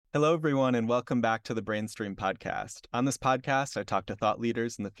Hello, everyone, and welcome back to the Brainstream podcast. On this podcast, I talk to thought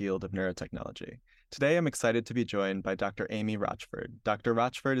leaders in the field of neurotechnology. Today, I'm excited to be joined by Dr. Amy Rochford. Dr.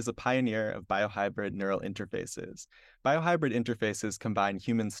 Rochford is a pioneer of biohybrid neural interfaces. Biohybrid interfaces combine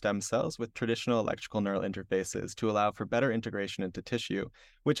human stem cells with traditional electrical neural interfaces to allow for better integration into tissue,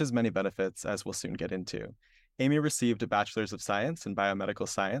 which has many benefits, as we'll soon get into. Amy received a Bachelor's of Science in Biomedical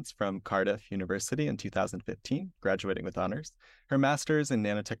Science from Cardiff University in 2015, graduating with honors, her Master's in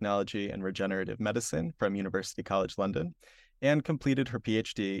Nanotechnology and Regenerative Medicine from University College London, and completed her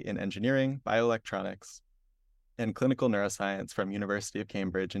PhD in Engineering, Bioelectronics, and Clinical Neuroscience from University of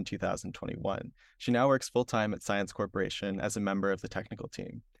Cambridge in 2021. She now works full-time at Science Corporation as a member of the technical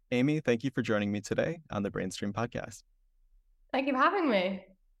team. Amy, thank you for joining me today on the Brainstream podcast. Thank you for having me.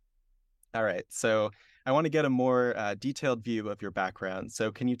 All right, so I want to get a more detailed view of your background.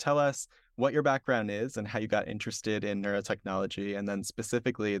 So can you tell us what your background is and how you got interested in neurotechnology and then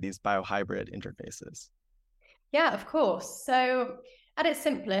specifically these biohybrid interfaces? Yeah, of course. So at its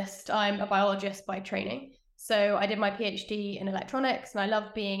simplest, I'm a biologist by training. So I did my PhD in electronics and I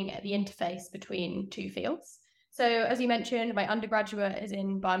love being at the interface between two fields. So as you mentioned, my undergraduate is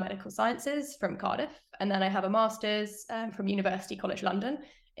in biomedical sciences from Cardiff, and then I have a master's from University College London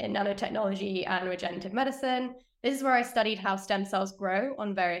in nanotechnology and regenerative medicine. This is where I studied how stem cells grow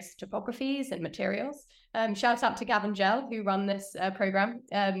on various topographies and materials. Shout out to Gavin Gell, who run this program.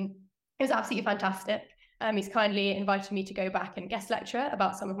 It was absolutely fantastic. He's kindly invited me to go back and guest lecture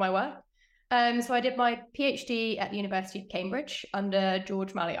about some of my work. So I did my PhD at the University of Cambridge under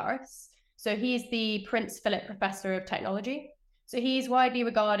George Maliaris. So he's the Prince Philip Professor of Technology. So he's widely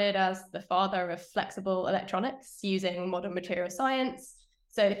regarded as the father of flexible electronics using modern material science.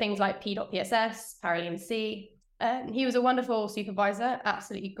 So things like P.PSS, Parylene C. He was a wonderful supervisor,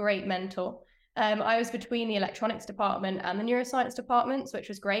 absolutely great mentor. I was between the electronics department and the neuroscience departments, which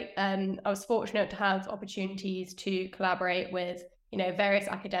was great. I was fortunate to have opportunities to collaborate with, various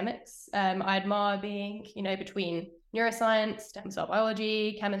academics. I admire being, between neuroscience, stem cell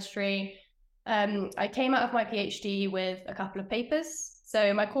biology, chemistry. I came out of my PhD with a couple of papers.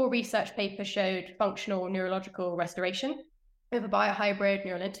 So my core research paper showed functional neurological restoration of a biohybrid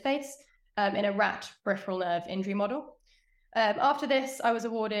neural interface in a rat peripheral nerve injury model. After this, I was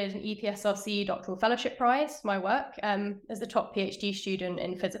awarded an EPSRC Doctoral Fellowship Prize for my work as the top PhD student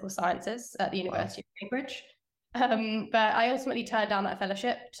in physical sciences at the University of Cambridge. But I ultimately turned down that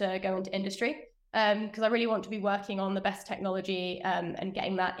fellowship to go into industry because I really want to be working on the best technology and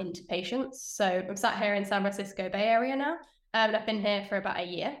getting that into patients. So I'm sat here in San Francisco Bay Area now, and I've been here for about a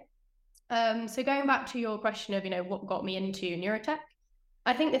year. So going back to your question of, what got me into neurotech,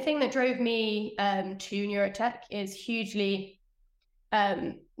 I think the thing that drove me to neurotech is hugely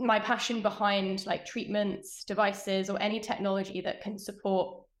my passion behind like treatments, devices, or any technology that can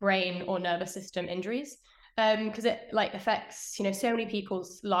support brain or nervous system injuries, because it affects so many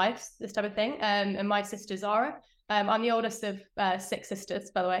people's lives, this type of thing. And my sister Zara, I'm the oldest of 6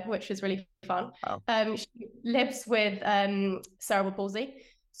 sisters, by the way, which is really fun. Wow. She lives with cerebral palsy.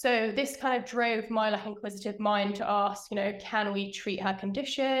 So this kind of drove my inquisitive mind to ask, can we treat her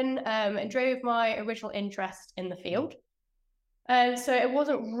condition? And drove my original interest in the field. So it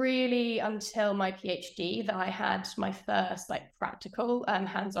wasn't really until my PhD that I had my first practical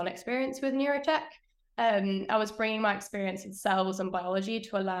hands-on experience with neurotech. I was bringing my experience in cells and biology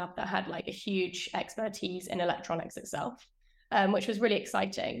to a lab that had a huge expertise in electronics itself, which was really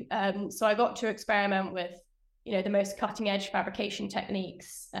exciting. So I got to experiment with the most cutting edge fabrication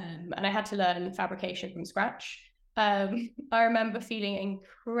techniques. And I had to learn fabrication from scratch. I remember feeling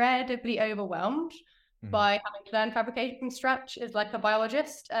incredibly overwhelmed by having to learn fabrication from scratch as a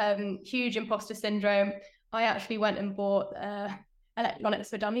biologist. Huge imposter syndrome. I actually went and bought Electronics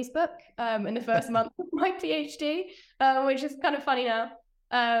for Dummies book in the first month of my PhD, which is kind of funny now.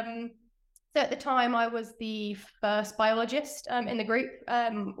 So at the time, I was the first biologist in the group,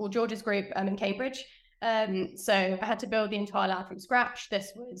 or George's group in Cambridge. So I had to build the entire lab from scratch.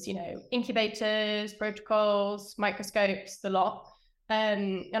 This was, incubators, protocols, microscopes, the lot.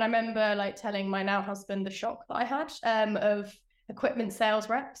 And I remember telling my now husband the shock that I had of equipment sales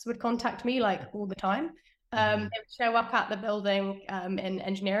reps would contact me all the time. They would show up at the building in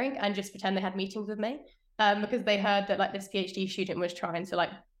engineering and just pretend they had meetings with me because they heard that this PhD student was trying to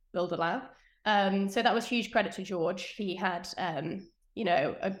build a lab. So that was huge credit to George. He had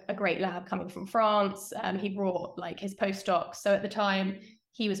a great lab coming from France. He brought his postdocs. So at the time,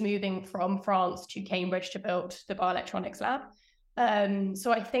 he was moving from France to Cambridge to build the bioelectronics lab.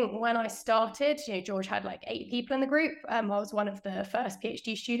 So I think when I started, George had 8 people in the group. I was one of the first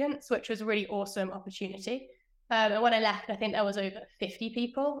PhD students, which was a really awesome opportunity. And when I left, I think there was over 50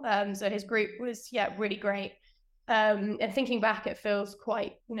 people. So his group was, really great. And thinking back, it feels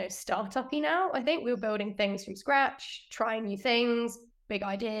quite, startup-y now. I think we were building things from scratch, trying new things, big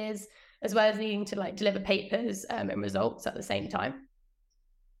ideas, as well as needing to deliver papers and results at the same time.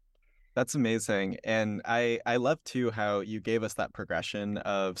 That's amazing. And I love too how you gave us that progression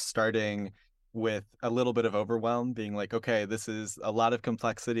of starting with a little bit of overwhelm, being like, okay, this is a lot of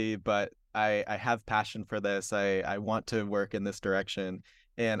complexity, but I have passion for this. I want to work in this direction.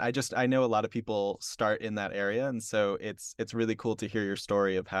 And I know a lot of people start in that area. And so it's really cool to hear your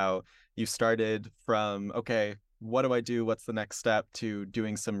story of how you started from, okay, what do I do? What's the next step, to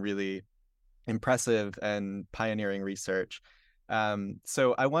doing some really impressive and pioneering research.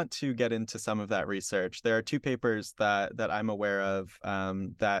 So I want to get into some of that research. There are two papers that I'm aware of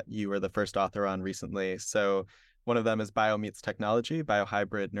that you were the first author on recently. So one of them is Bio Meets Technology,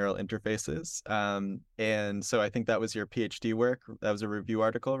 Biohybrid Neural Interfaces. And so I think that was your PhD work. That was a review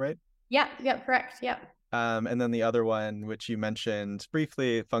article, right? Yeah, correct. Yeah. And then the other one, which you mentioned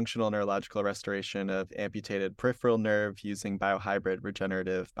briefly, functional neurological restoration of amputated peripheral nerve using biohybrid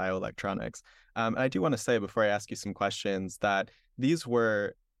regenerative bioelectronics. And I do want to say, before I ask you some questions, that these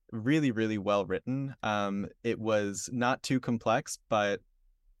were really, really well written. It was not too complex, but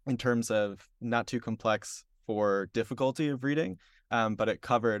in terms of not too complex for difficulty of reading, but it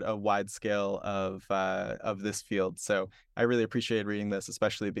covered a wide scale of this field. So I really appreciated reading this,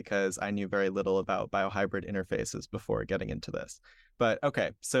 especially because I knew very little about biohybrid interfaces before getting into this. But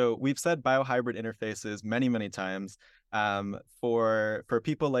okay, so we've said biohybrid interfaces many, many times. For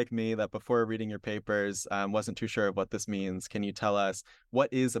people like me that before reading your papers wasn't too sure of what this means, can you tell us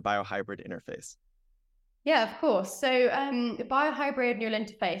what is a biohybrid interface? Yeah, of course. So the biohybrid neural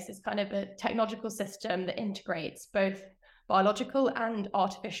interface is kind of a technological system that integrates both biological and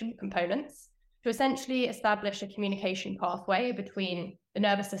artificial components to essentially establish a communication pathway between the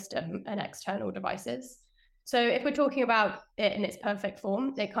nervous system and external devices. So if we're talking about it in its perfect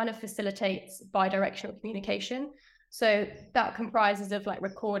form, it kind of facilitates bidirectional communication. So that comprises of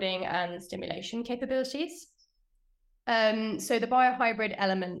recording and stimulation capabilities. So the biohybrid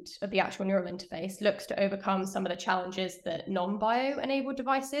element of the actual neural interface looks to overcome some of the challenges that non-bio-enabled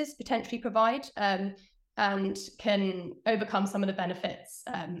devices potentially provide, and can overcome some of the benefits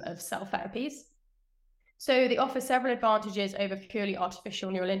of cell therapies. So they offer several advantages over purely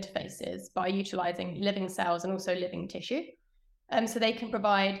artificial neural interfaces by utilizing living cells and also living tissue. So they can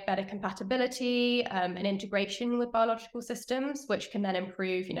provide better compatibility and integration with biological systems, which can then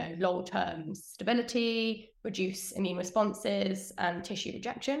improve, long-term stability, reduce immune responses, and tissue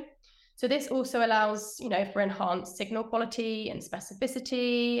rejection. So this also allows, for enhanced signal quality and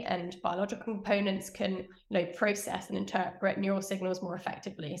specificity, and biological components can, process and interpret neural signals more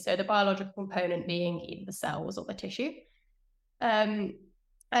effectively. So the biological component being either the cells or the tissue. And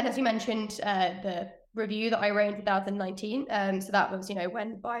as you mentioned, the review that I wrote in 2019. So that was,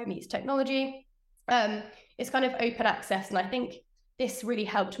 when Bio Meets Technology. It's kind of open access. And I think this really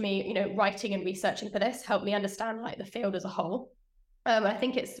helped me, writing and researching for this helped me understand the field as a whole. I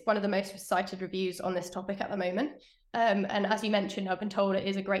think it's one of the most cited reviews on this topic at the moment. And as you mentioned, I've been told it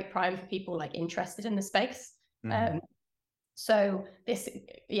is a great prime for people interested in the space. Mm-hmm. So this,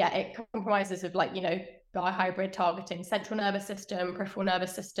 it comprises of biohybrid targeting central nervous system, peripheral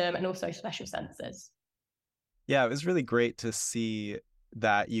nervous system, and also special sensors. Yeah, it was really great to see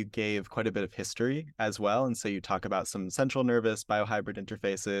that you gave quite a bit of history as well. And so you talk about some central nervous biohybrid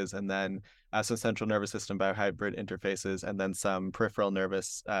interfaces, and then some central nervous system biohybrid interfaces, and then some peripheral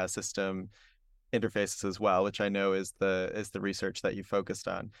nervous system interfaces as well, which I know is the research that you focused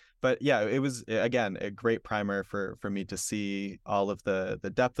on. But yeah, it was, again, a great primer for me to see all of the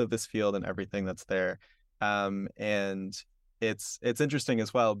depth of this field and everything that's there. And it's interesting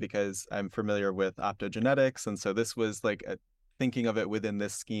as well because I'm familiar with optogenetics, and so this was thinking of it within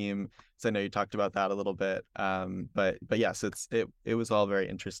this scheme. So I know you talked about that a little bit, but yes, it was all very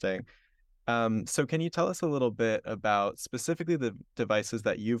interesting. So can you tell us a little bit about specifically the devices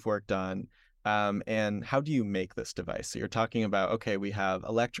that you've worked on, and how do you make this device? So you're talking about, okay, we have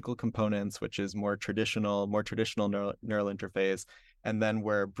electrical components, which is more traditional neural interface, and then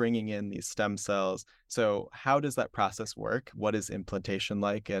we're bringing in these stem cells. So how does that process work? What is implantation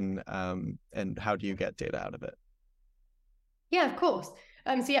like, and how do you get data out of it? Yeah, of course.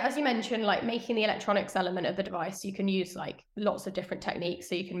 So yeah, as you mentioned, making the electronics element of the device, you can use lots of different techniques.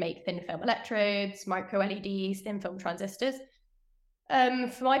 So you can make thin film electrodes, micro LEDs, thin film transistors.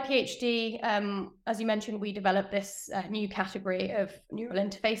 For my PhD, as you mentioned, we developed this new category of neural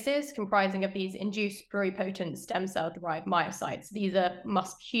interfaces comprising of these induced pluripotent stem cell-derived myocytes. These are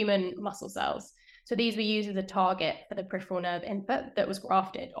human muscle cells. So these were used as a target for the peripheral nerve input that was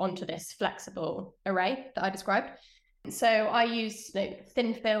grafted onto this flexible array that I described. So I used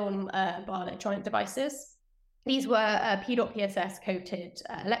thin film bioelectronic devices. These were P.PSS coated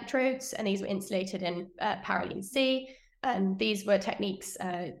electrodes, and these were insulated in Parylene C. And these were techniques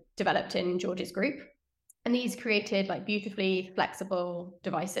developed in George's group. And these created like beautifully flexible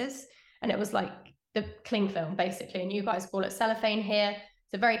devices. And it was like the cling film, basically. And you guys call it cellophane here.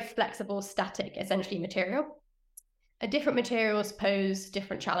 It's a very flexible, static, essentially, material. Different materials pose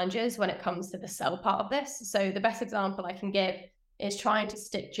different challenges when it comes to the cell part of this. So the best example I can give is trying to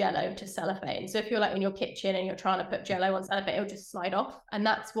stick Jello to cellophane. So if you're like in your kitchen and you're trying to put Jello on cellophane, it'll just slide off. And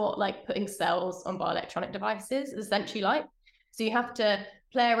that's what like putting cells on bioelectronic devices is essentially like. So you have to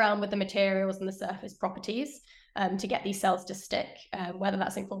play around with the materials and the surface properties to get these cells to stick, whether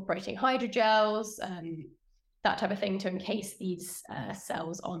that's incorporating hydrogels, that type of thing to encase these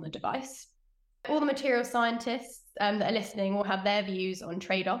cells on the device. All the material scientists that are listening will have their views on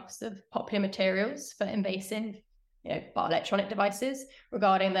trade-offs of popular materials for invasive bioelectronic devices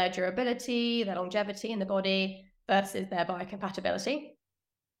regarding their durability, their longevity in the body versus their biocompatibility.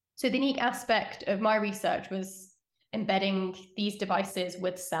 So the unique aspect of my research was embedding these devices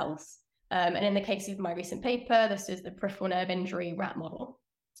with cells. And in the case of my recent paper, this is the peripheral nerve injury rat model.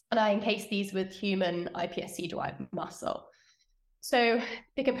 And I encased these with human iPSC-derived muscle. So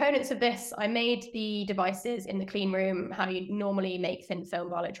the components of this, I made the devices in the clean room, how you normally make thin film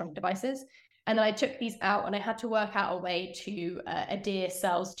bioelectronic devices. And then I took these out and I had to work out a way to adhere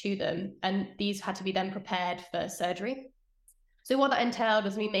cells to them. And these had to be then prepared for surgery. So what that entailed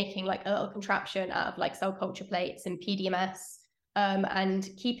was me making like a little contraption out of like cell culture plates and PDMS and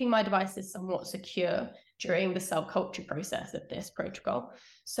keeping my devices somewhat secure during the cell culture process of this protocol.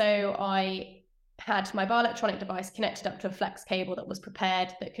 So I had my bioelectronic device connected up to a flex cable that was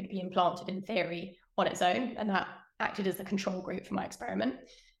prepared that could be implanted in theory on its own. And that acted as the control group for my experiment.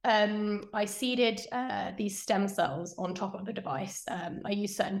 I seeded these stem cells on top of the device. I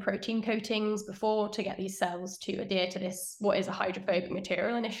used certain protein coatings before to get these cells to adhere to this, what is a hydrophobic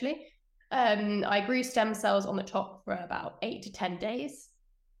material initially. I grew stem cells on the top for about 8 to 10 days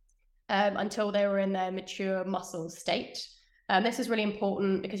until they were in their mature muscle state. This is really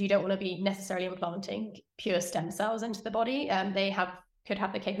important because you don't want to be necessarily implanting pure stem cells into the body. They could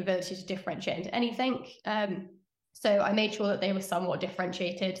have the capability to differentiate into anything. So I made sure that they were somewhat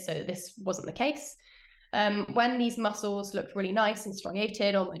differentiated so that this wasn't the case. When these muscles looked really nice and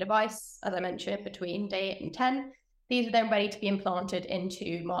striated on my device, as I mentioned, between day 8 and 10, these were then ready to be implanted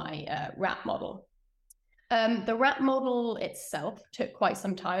into my rat model. The rat model itself took quite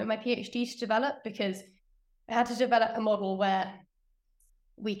some time in my PhD to develop because I had to develop a model where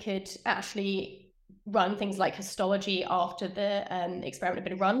we could actually run things like histology after the experiment had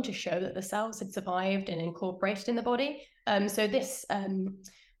been run to show that the cells had survived and incorporated in the body. So this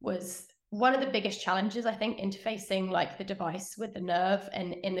was one of the biggest challenges, I think, interfacing like the device with the nerve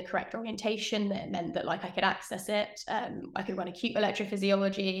and in the correct orientation. That meant that like I could access it. I could run acute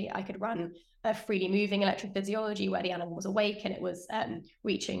electrophysiology. I could run a freely moving electrophysiology where the animal was awake and it was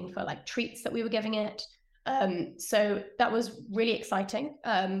reaching for like treats that we were giving it. So that was really exciting,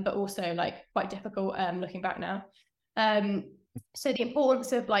 but also like quite difficult looking back now. So the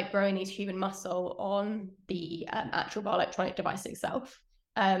importance of like growing these human muscle on the actual bioelectronic device itself,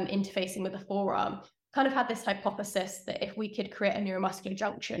 interfacing with the forearm, kind of had this hypothesis that if we could create a neuromuscular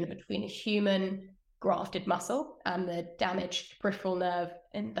junction between a human grafted muscle and the damaged peripheral nerve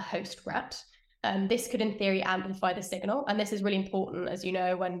in the host rat, this could, in theory, amplify the signal. And this is really important, as you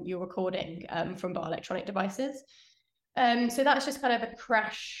know, when you're recording from bioelectronic devices. So that's just kind of a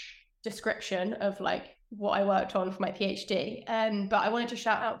crash description of like what I worked on for my PhD. But I wanted to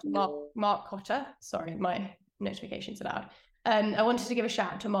shout out to Mark Cotter. Sorry, my notifications are loud. I wanted to give a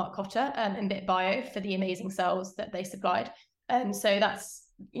shout out to Mark Cotter and Bit Bio for the amazing cells that they supplied. So that's,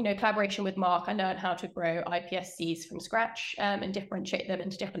 collaboration with Mark. I learned how to grow iPSCs from scratch and differentiate them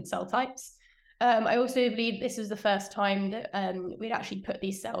into different cell types. I also believe this was the first time that we'd actually put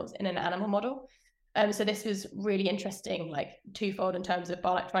these cells in an animal model. So this was really interesting, like twofold in terms of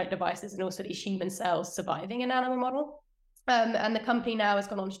bioelectronic devices and also these human cells surviving in an animal model. And the company now has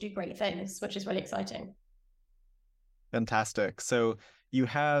gone on to do great things, which is really exciting. Fantastic. So you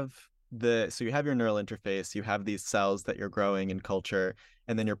have your neural interface, you have these cells that you're growing in culture,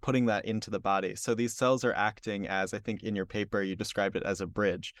 and then you're putting that into the body. So these cells are acting as, I think in your paper, you described it as a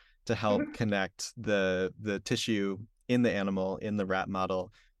bridge to help connect the tissue in the animal, in the rat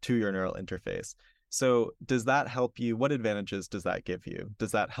model, to your neural interface. So does that help you? What advantages does that give you?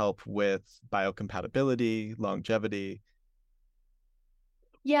 Does that help with biocompatibility, longevity?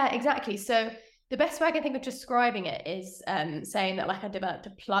 Yeah, exactly. So The best way I can think of describing it is saying that like I developed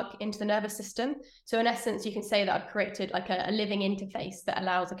a plug into the nervous system. So in essence, you can say that I've created like a living interface that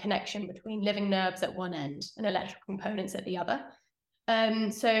allows a connection between living nerves at one end and electrical components at the other.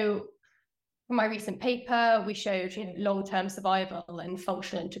 So for my recent paper, we showed long-term survival and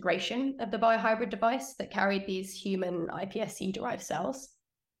functional integration of the Biohybrid device that carried these human iPSC-derived cells.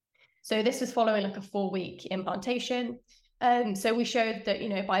 So this was following like a 4-week implantation. So we showed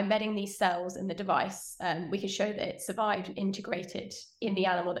that, by embedding these cells in the device, we could show that it survived and integrated in the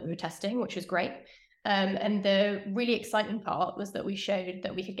animal that we were testing, which was great. And the really exciting part was that we showed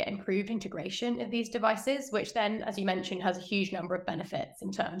that we could get improved integration of these devices, which then, as you mentioned, has a huge number of benefits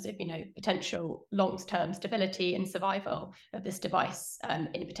in terms of, potential long-term stability and survival of this device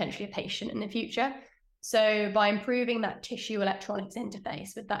in potentially a patient in the future. So by improving that tissue electronics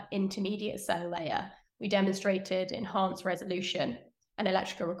interface with that intermediate cell layer, we demonstrated enhanced resolution and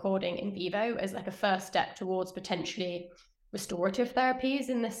electrical recording in vivo as like a first step towards potentially restorative therapies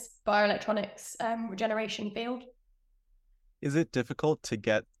in this bioelectronics regeneration field. Is it difficult to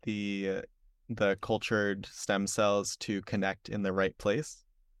get the cultured stem cells to connect in the right place,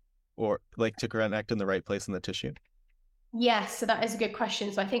 or like to connect in the right place in the tissue? Yes, so that is a good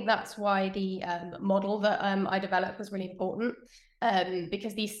question. So I think that's why the model that I developed was really important,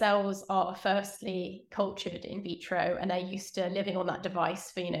 because these cells are firstly cultured in vitro and they're used to living on that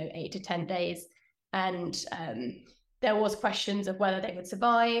device for 8 to 10 days, and there was questions of whether they would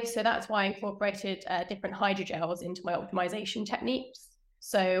survive. So that's why I incorporated different hydrogels into my optimization techniques.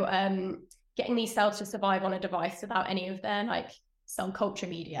 So getting these cells to survive on a device without any of their like cell culture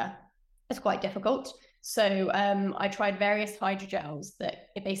media is quite difficult. So I tried various hydrogels that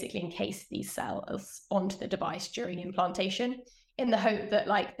it basically encased these cells onto the device during implantation, in the hope that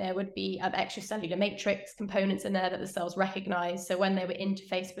like there would be extracellular matrix components in there that the cells recognize. So when they were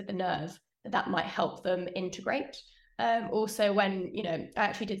interfaced with the nerve, that might help them integrate. Also, when I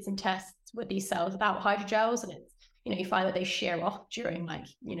actually did some tests with these cells without hydrogels, and it's you find that they shear off during like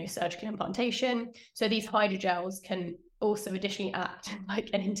surgical implantation. So these hydrogels can also additionally act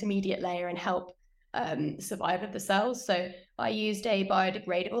like an intermediate layer and help survive of the cells. So I used a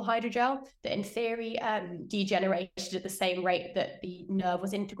biodegradable hydrogel that in theory degenerated at the same rate that the nerve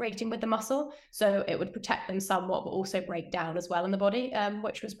was integrating with the muscle. So it would protect them somewhat, but also break down as well in the body,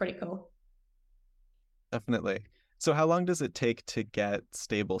 which was pretty cool. Definitely. So how long does it take to get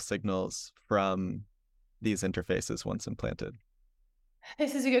stable signals from these interfaces once implanted?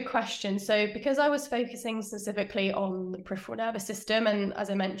 This is a good question. So because I was focusing specifically on the peripheral nervous system, and as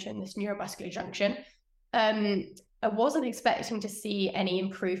I mentioned, this neuromuscular junction, I wasn't expecting to see any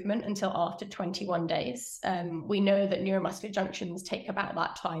improvement until after 21 days. We know that neuromuscular junctions take about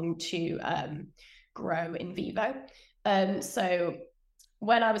that time to grow in vivo. So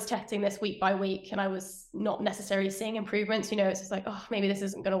when I was testing this week by week and I was not necessarily seeing improvements, it's just like, oh, maybe this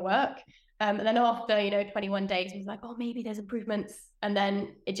isn't going to work. And then after, 21 days, I was like, oh, maybe there's improvements. And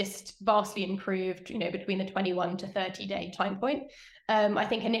then it just vastly improved, between the 21 to 30 day time point. I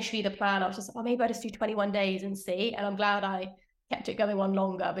think initially the plan, I was just, oh, maybe I just do 21 days and see. And I'm glad I kept it going on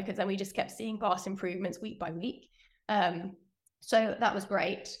longer, because then we just kept seeing vast improvements week by week. So that was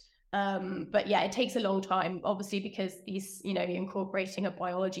great. But yeah, it takes a long time, obviously, because these, you're incorporating a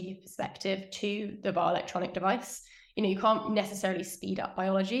biology perspective to the bioelectronic device. You can't necessarily speed up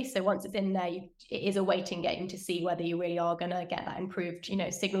biology. So once it's in there, it is a waiting game to see whether you really are going to get that improved,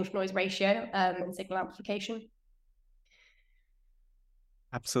 signal to noise ratio and signal amplification.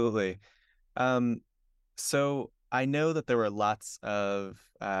 Absolutely. So I know that there were lots of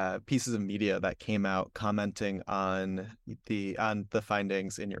pieces of media that came out commenting on the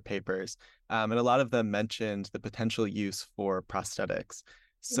findings in your papers, and a lot of them mentioned the potential use for prosthetics.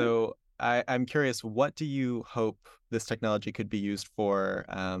 So I'm curious, what do you hope this technology could be used for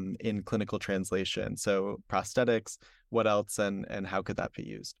in clinical translation? So prosthetics, what else, and how could that be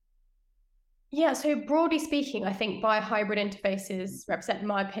used? Yeah, so broadly speaking, I think biohybrid interfaces represent, in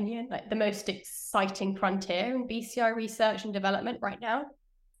my opinion, like the most exciting frontier in BCI research and development right now.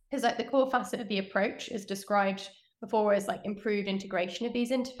 Because like the core facet of the approach is described before as like improved integration of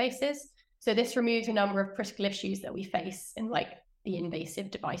these interfaces. So this removes a number of critical issues that we face in like the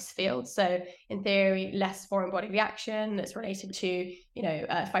invasive device field. So in theory, less foreign body reaction that's related to,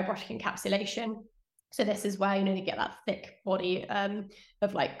 fibrotic encapsulation. So this is where, you get that thick body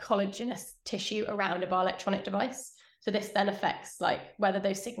of like collagenous tissue around a bioelectronic device. So this then affects like whether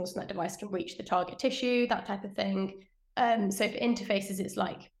those signals from that device can reach the target tissue, that type of thing. So for interfaces, it's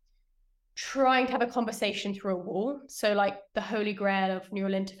like trying to have a conversation through a wall. So like the holy grail of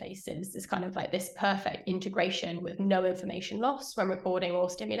neural interfaces is kind of like this perfect integration with no information loss when recording or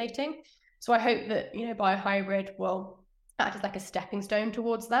stimulating. So I hope that, Biohybrid will act as like a stepping stone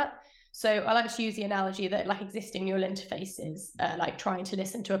towards that. So I like to use the analogy that like existing neural interfaces, like trying to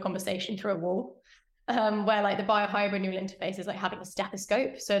listen to a conversation through a wall, where like the biohybrid neural interface is like having a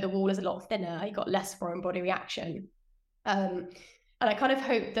stethoscope. So the wall is a lot thinner, you got less foreign body reaction. And I kind of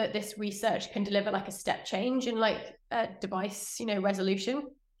hope that this research can deliver like a step change in like device, resolution.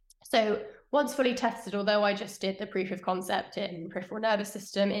 So once fully tested, although I just did the proof of concept in peripheral nervous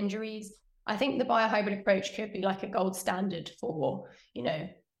system injuries, I think the biohybrid approach could be like a gold standard for,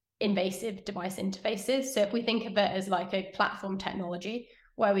 invasive device interfaces. So if we think of it as like a platform technology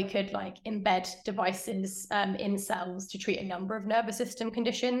where we could like embed devices in cells to treat a number of nervous system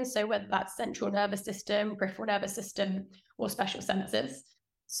conditions. So whether that's central nervous system, peripheral nervous system, or special sensors.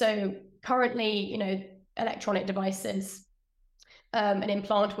 So currently, electronic devices and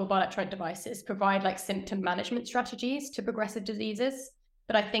implantable bioelectronic devices provide like symptom management strategies to progressive diseases.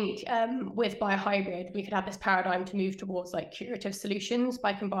 But I think with Biohybrid, we could have this paradigm to move towards like curative solutions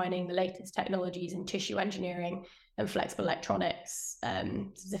by combining the latest technologies in tissue engineering and flexible electronics,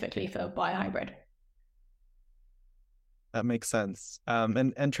 specifically for Biohybrid. That makes sense.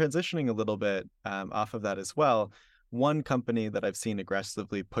 And transitioning a little bit off of that as well, one company that I've seen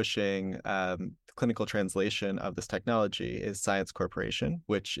aggressively pushing clinical translation of this technology is Science Corporation,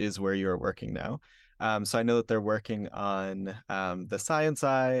 which is where you're working now. So I know that they're working on the Science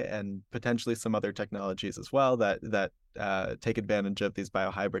Eye and potentially some other technologies as well that take advantage of these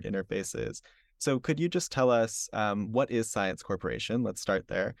biohybrid interfaces. So could you just tell us what is Science Corporation? Let's start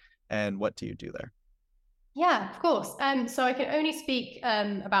there. And what do you do there? Yeah, of course. So I can only speak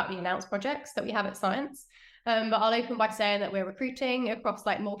about the announced projects that we have at Science, but I'll open by saying that we're recruiting across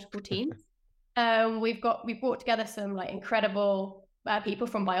like multiple teams. We've brought together some like incredible people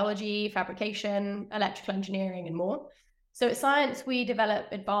from biology, fabrication, electrical engineering, and more. So at Science, we develop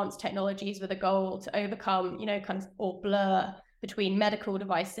advanced technologies with a goal to overcome, kind of or blur between medical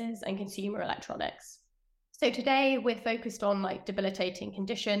devices and consumer electronics. So today we're focused on like debilitating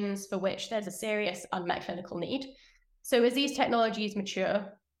conditions for which there's a serious unmet clinical need. So as these technologies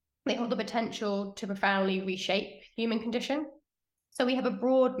mature, they hold the potential to profoundly reshape human condition. So we have a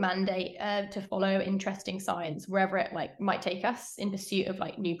broad mandate to follow interesting science wherever it like might take us in pursuit of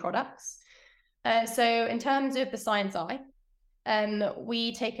like new products. So in terms of the Science Eye,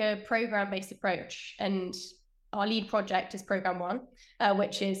 we take a program-based approach, and our lead project is program 1,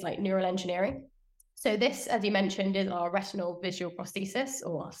 which is like neural engineering. So this, as you mentioned, is our retinal visual prosthesis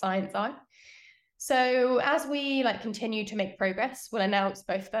or Science Eye. So as we like continue to make progress, we'll announce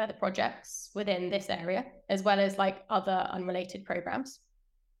both further projects within this area, as well as like other unrelated programs.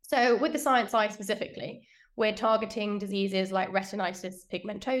 So with the Science Eye specifically, we're targeting diseases like retinitis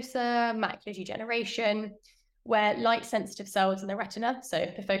pigmentosa, macular degeneration, where light-sensitive cells in the retina, so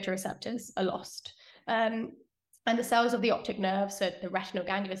the photoreceptors, are lost. And the cells of the optic nerve, so the retinal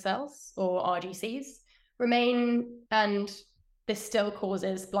ganglion cells, or RGCs, remain, and this still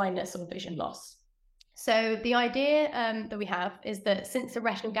causes blindness or vision loss. So the idea that we have is that since the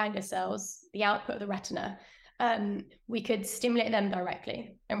retinal ganglion cells, the output of the retina, we could stimulate them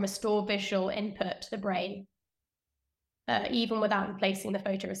directly and restore visual input to the brain, even without replacing the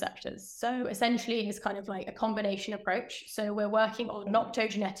photoreceptors. So essentially, it's kind of like a combination approach. So we're working on an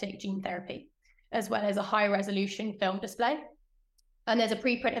optogenetic gene therapy, as well as a high-resolution film display. And there's a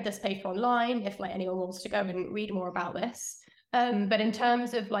preprint of this paper online if like anyone wants to go and read more about this. But in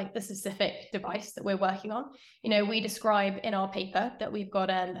terms of like the specific device that we're working on, we describe in our paper that we've got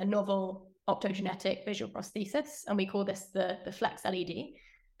a novel optogenetic visual prosthesis, and we call this the Flex LED.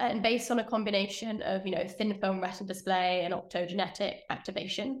 And based on a combination of, thin film retinal display and optogenetic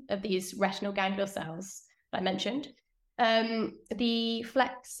activation of these retinal ganglion cells I mentioned, the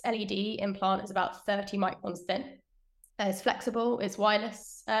Flex LED implant is about 30 microns thin. It's flexible, it's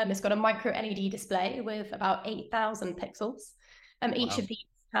wireless, it's got a micro LED display with about 8,000 pixels. Each of these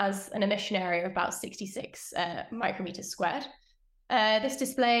has an emission area of about 66 micrometers squared. This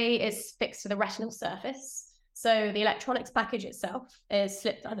display is fixed to the retinal surface. So the electronics package itself is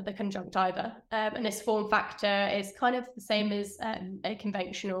slipped under the conjunctiva, and this form factor is kind of the same as a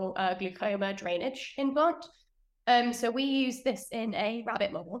conventional glaucoma drainage implant. So we use this in a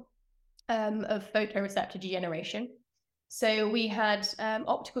rabbit model of photoreceptor degeneration. So we had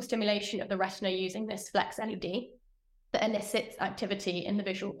optical stimulation of the retina using this Flex LED that elicits activity in the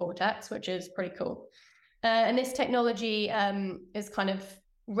visual cortex, which is pretty cool. And this technology is kind of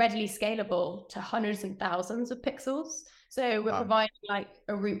readily scalable to hundreds and thousands of pixels. So we're providing like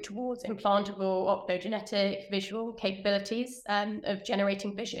a route towards implantable optogenetic visual capabilities of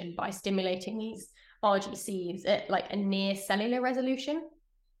generating vision by stimulating these RGCs at like a near cellular resolution.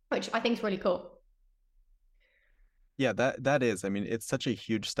 which I think is really cool. Yeah, that is. I mean, it's such a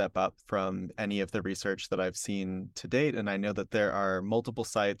huge step up from any of the research that I've seen to date, and I know that there are multiple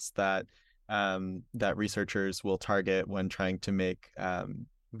sites that researchers will target when trying to make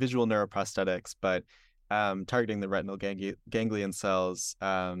visual neuroprosthetics, but targeting the retinal ganglion cells.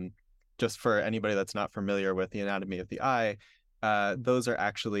 Just for anybody that's not familiar with the anatomy of the eye, those are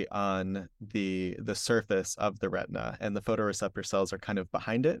actually on the surface of the retina, and the photoreceptor cells are kind of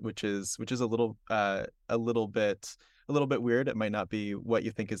behind it, which is a little bit weird. It might not be what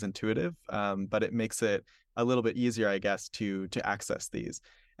you think is intuitive, but it makes it a little bit easier, I guess, to access these.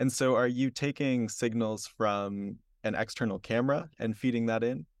 And so, are you taking signals from an external camera and feeding that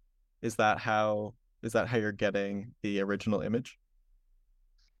in? Is that how you're getting the original image?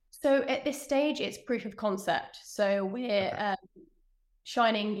 So at this stage, it's proof of concept. So we're Okay.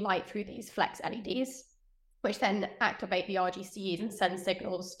 shining light through these flex LEDs, which then activate the RGCs and send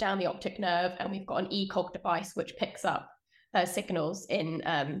signals down the optic nerve. And we've got an ECOG device which picks up signals in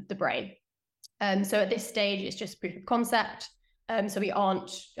the brain. So at this stage, it's just proof of concept. So we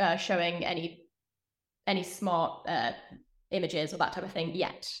aren't showing any smart images or that type of thing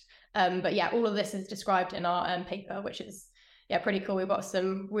yet. But yeah, all of this is described in our paper, which is pretty cool. We've got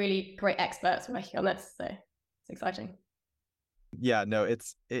some really great experts working on this, so it's exciting. Yeah, no,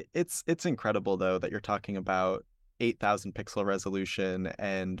 it's incredible though that you're talking about 8,000 pixel resolution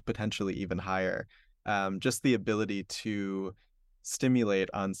and potentially even higher. Just the ability to stimulate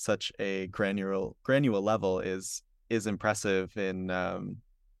on such a granular level is impressive in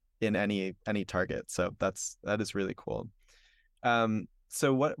any target. So that is really cool.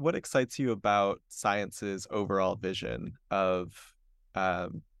 So what excites you about science's overall vision of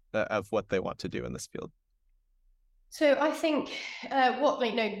what they want to do in this field? So I think what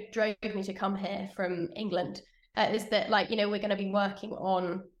drove me to come here from England is that we're going to be working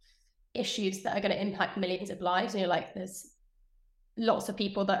on issues that are going to impact millions of lives. There's lots of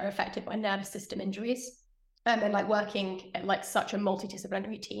people that are affected by nervous system injuries, and working at such a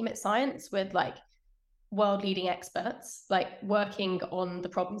multidisciplinary team at Science with world leading experts, working on the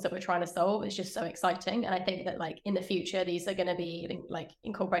problems that we're trying to solve is just so exciting. And I think that in the future these are going to be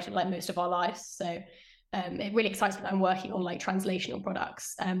incorporated most of our lives. So it really excites me that I'm working on translational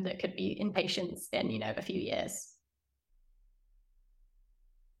products that could be in patients in a few years.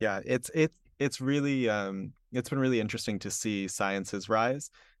 Yeah, it's really it's been really interesting to see Science's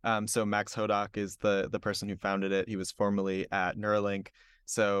rise. So Max Hodak is the person who founded it. He was formerly at Neuralink.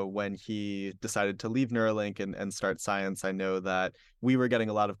 So when he decided to leave Neuralink and start Science, I know that we were getting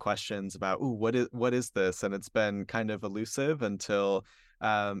a lot of questions about, "Ooh, what is this?" And it's been kind of elusive until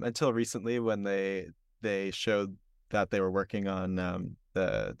recently when they showed that they were working on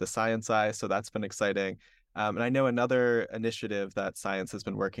the Science Eye. So that's been exciting. And I know another initiative that Science has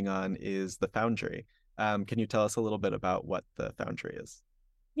been working on is the Foundry. Can you tell us a little bit about what the Foundry is?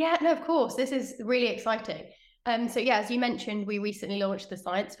 Yeah, no, of course. This is really exciting. So yeah, as you mentioned, we recently launched the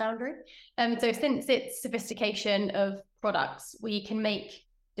Science Foundry. So since its sophistication of products, we can make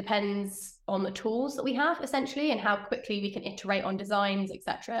depends on the tools that we have essentially and how quickly we can iterate on designs,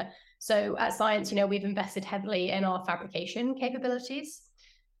 etc. So at Science, we've invested heavily in our fabrication capabilities.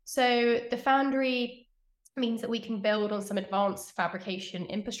 So the Foundry means that we can build on some advanced fabrication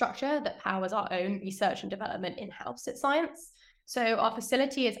infrastructure that powers our own research and development in-house at Science. So our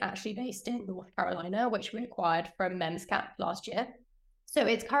facility is actually based in North Carolina, which we acquired from MEMSCAP last year. So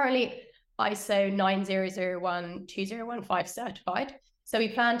it's currently ISO 9001-2015 certified. So we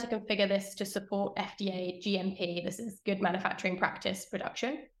plan to configure this to support FDA GMP. This is good manufacturing practice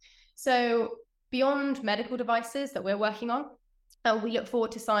production. So beyond medical devices that we're working on, we look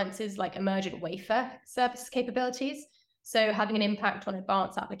forward to Science's emergent wafer service capabilities. So having an impact on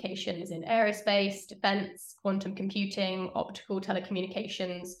advanced applications in aerospace, defense, quantum computing, optical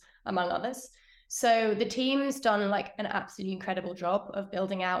telecommunications, among others. So the team's done an absolutely incredible job of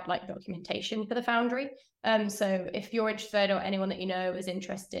building out documentation for the Foundry. So if you're interested or anyone that you know is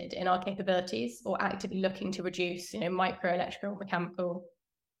interested in our capabilities or actively looking to reduce, micro electrical mechanical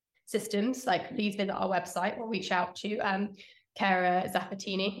systems, please visit our website or reach out to Kara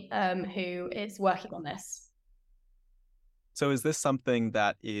Zapatini, who is working on this. So is this something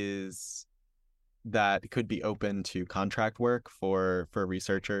that could be open to contract work for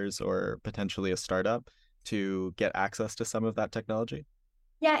researchers or potentially a startup to get access to some of that technology?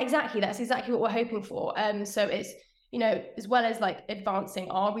 Yeah, exactly. That's exactly what we're hoping for. So it's, as well as advancing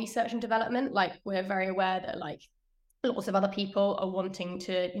our research and development, we're very aware that lots of other people are wanting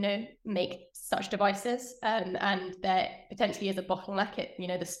to, make such devices, and there potentially is a bottleneck at,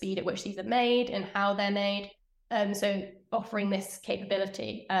 the speed at which these are made and how they're made. So offering this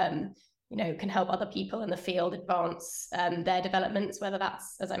capability, can help other people in the field advance their developments, whether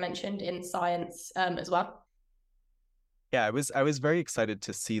that's, as I mentioned, in science as well. Yeah, I was very excited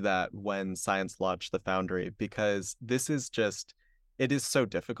to see that when Science launched the Foundry, because it is so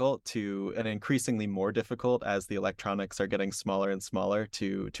difficult and increasingly more difficult as the electronics are getting smaller and smaller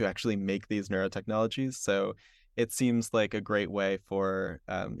to actually make these neurotechnologies. So it seems like a great way for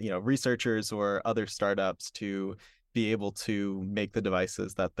researchers or other startups to be able to make the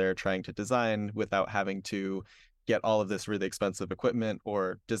devices that they're trying to design without having to get all of this really expensive equipment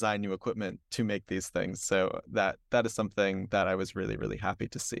or design new equipment to make these things. So that is something that I was really, really happy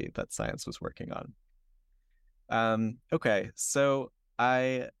to see that Science was working on. Okay, so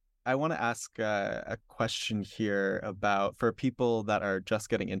I want to ask a question here about for people that are just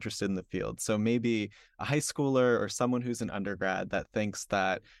getting interested in the field. So maybe a high schooler or someone who's an undergrad that thinks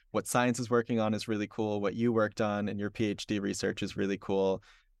that what Science is working on is really cool, what you worked on in your PhD research is really cool.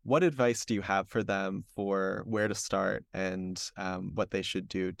 What advice do you have for them for where to start and what they should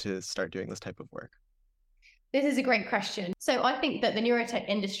do to start doing this type of work? This is a great question. So I think that the neurotech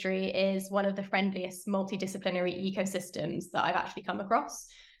industry is one of the friendliest multidisciplinary ecosystems that I've actually come across.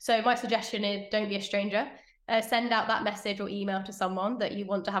 So my suggestion is don't be a stranger. Send out that message or email to someone that you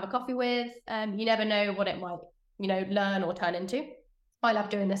want to have a coffee with. You never know what it might, learn or turn into. I love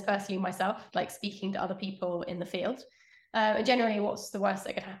doing this personally myself, like speaking to other people in the field. And generally, what's the worst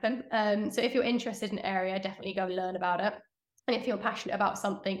that could happen? So if you're interested in an area, definitely go and learn about it. And if you're passionate about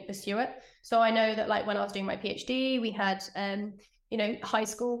something, pursue it. So I know that like when I was doing my PhD, we had high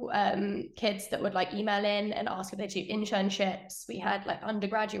school kids that would like email in and ask if they do internships. We had like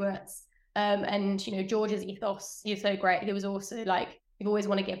undergraduates, and George's ethos, he was so great. He was also like, you always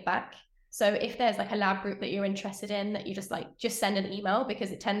want to give back. So if there's like a lab group that you're interested in, that you just send an email,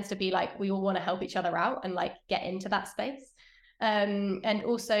 because it tends to be like we all want to help each other out and like get into that space. And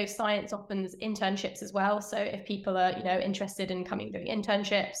also Science offers internships as well. So if people are, interested in coming doing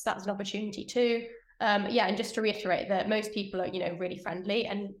internships, that's an opportunity too. And just to reiterate that most people are, really friendly,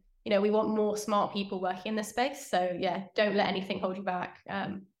 and, we want more smart people working in this space. So yeah, don't let anything hold you back.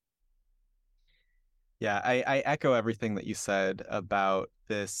 Yeah, I echo everything that you said about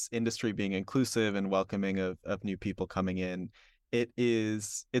this industry being inclusive and welcoming of new people coming in.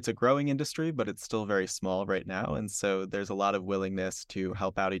 It's a growing industry, but it's still very small right now. And so there's a lot of willingness to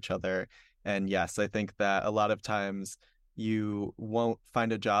help out each other. And yes, I think that a lot of times you won't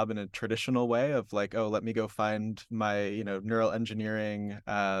find a job in a traditional way of like, oh, let me go find my, neural engineering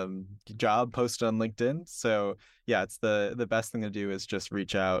job posted on LinkedIn. So yeah, it's the best thing to do is just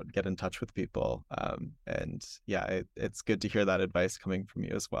reach out, get in touch with people. And yeah, it's good to hear that advice coming from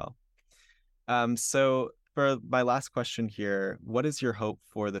you as well. So for my last question here, what is your hope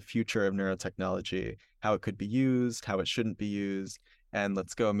for the future of neurotechnology, how it could be used, how it shouldn't be used? And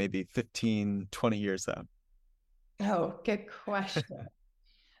let's go maybe 15, 20 years out. Oh, good question.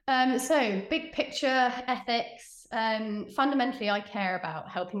 So big picture ethics. Fundamentally, I care about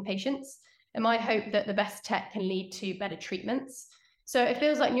helping patients, and my hope that the best tech can lead to better treatments. So it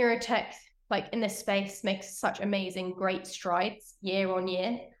feels like neurotech, like in this space, makes such amazing, great strides year on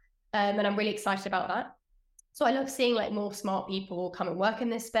year. And I'm really excited about that. So I love seeing like more smart people come and work in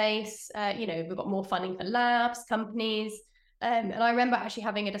this space. We've got more funding for labs, companies. And I remember actually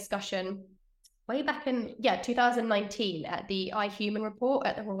having a discussion way back in 2019 at the iHuman report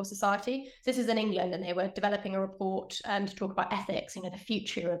at the Royal Society. So this is in England, and they were developing a report to talk about ethics, the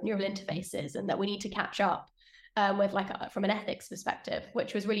future of neural interfaces, and that we need to catch up with from an ethics perspective,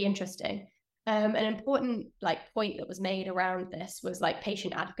 which was really interesting. An important point that was made around this was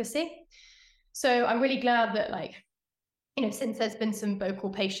patient advocacy. So I'm really glad that since there's been some vocal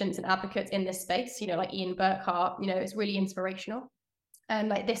patients and advocates in this space, like Ian Burkhart, it's really inspirational. And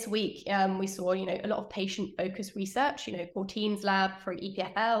this week, we saw, a lot of patient-focused research, Cortine's lab from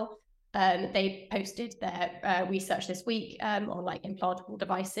EPFL, they posted their research this week on implantable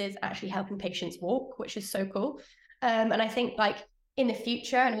devices actually helping patients walk, which is so cool. And I think in the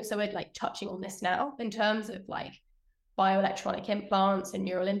future, and also we're touching on this now in terms of bioelectronic implants and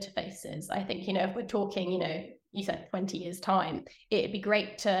neural interfaces, I think, if we're talking, you said 20 years time, it'd be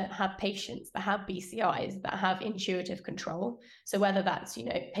great to have patients that have BCIs, that have intuitive control. So whether that's,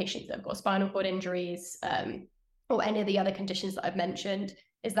 patients that have got spinal cord injuries or any of the other conditions that I've mentioned,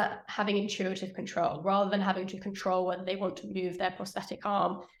 is that having intuitive control rather than having to control whether they want to move their prosthetic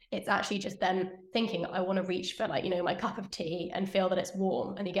arm. It's actually just them thinking, I want to reach for my cup of tea and feel that it's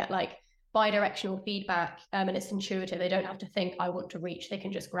warm. And you get bi-directional feedback, and it's intuitive. They don't have to think, I want to reach, they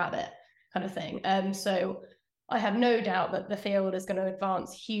can just grab it, kind of thing. So I have no doubt that the field is going to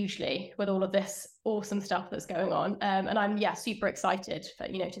advance hugely with all of this awesome stuff that's going on. And I'm super excited for,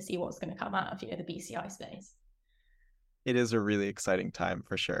 to see what's going to come out of, the BCI space. It is a really exciting time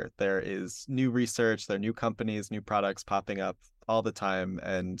for sure. There is new research, there are new companies, new products popping up all the time.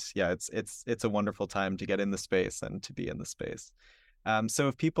 And yeah, it's a wonderful time to get in the space and to be in the space. So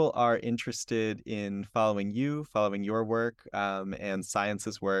if people are interested in following you, following your work, and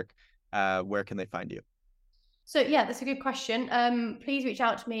Science's work, where can they find you? So yeah, that's a good question. Please reach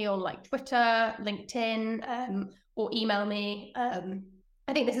out to me on like Twitter, LinkedIn, or email me.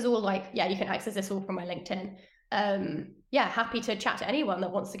 I think this is all you can access this all from my LinkedIn. Happy to chat to anyone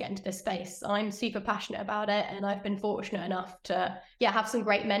that wants to get into this space. I'm super passionate about it, and I've been fortunate enough to have some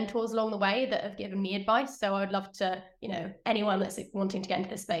great mentors along the way that have given me advice. So I would love to, anyone that's wanting to get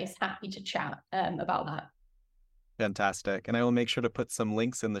into this space, happy to chat about that. Fantastic. And I will make sure to put some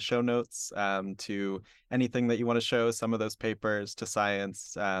links in the show notes to anything that you want to show, some of those papers, to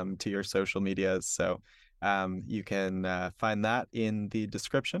Science, to your social medias. So you can find that in the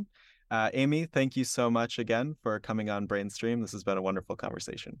description. Amy, thank you so much again for coming on Brainstream. This has been a wonderful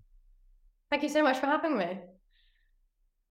conversation. Thank you so much for having me.